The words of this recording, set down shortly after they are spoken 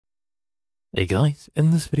Hey guys,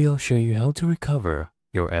 in this video I'll show you how to recover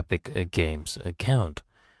your Epic Games account.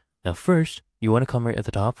 Now first, you want to come here at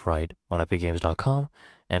the top right on epicgames.com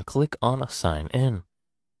and click on sign in.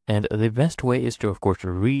 And the best way is to of course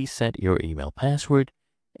reset your email password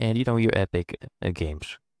and your Epic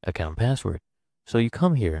Games account password. So you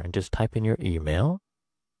come here and just type in your email.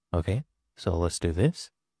 Okay, so let's do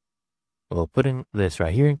this. We'll put in this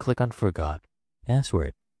right here and click on forgot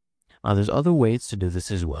password. Now there's other ways to do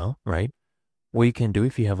this as well, right? What you can do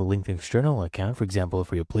if you have a linked external account, for example,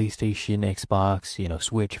 for your PlayStation, Xbox,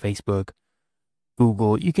 Switch, Facebook,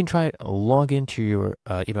 Google, you can try log into your,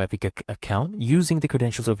 Epic account using the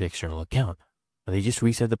credentials of the external account. They just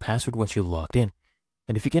reset the password once you logged in.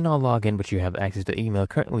 And if you cannot log in, but you have access to email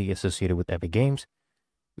currently associated with Epic Games,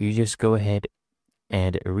 you just go ahead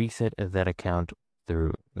and reset that account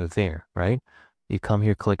through there, right? You come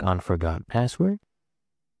here, click on forgot password,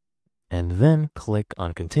 and then click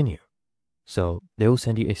on continue. So they will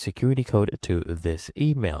send you a security code to this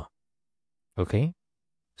email. Okay,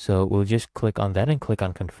 so we'll just click on that and click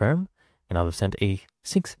on confirm, and I'll send a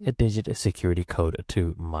 6-digit security code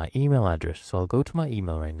to my email address. So I'll go to my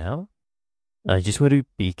email right now. I just want to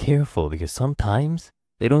be careful because sometimes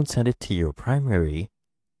they don't send it to your primary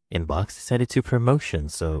inbox, they send it to promotion.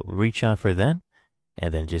 So reach out for that,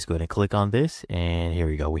 and then just go ahead and click on this, and here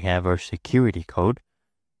we go. We have our security code.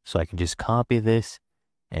 So I can just copy this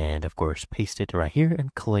and of course paste it right here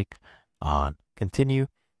and click on continue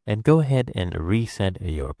and go ahead and reset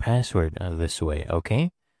your password this way.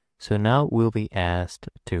 Okay, so now we'll be asked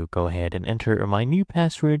to go ahead and enter my new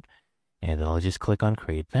password, and then I'll just click on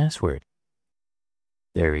create password.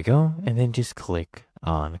 There we go, and then just click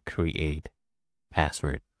on create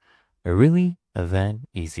password. Really that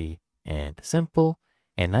easy and simple.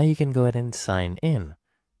 And now you can go ahead and sign in,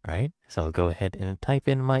 right? So I'll go ahead and type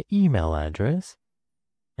in my email address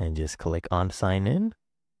and just click on sign in,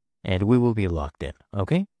 and we will be logged in.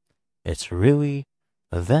 Okay, it's really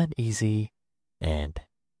that easy and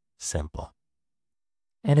simple.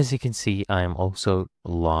 And as you can see, I am also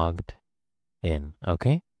logged in.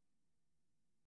 Okay,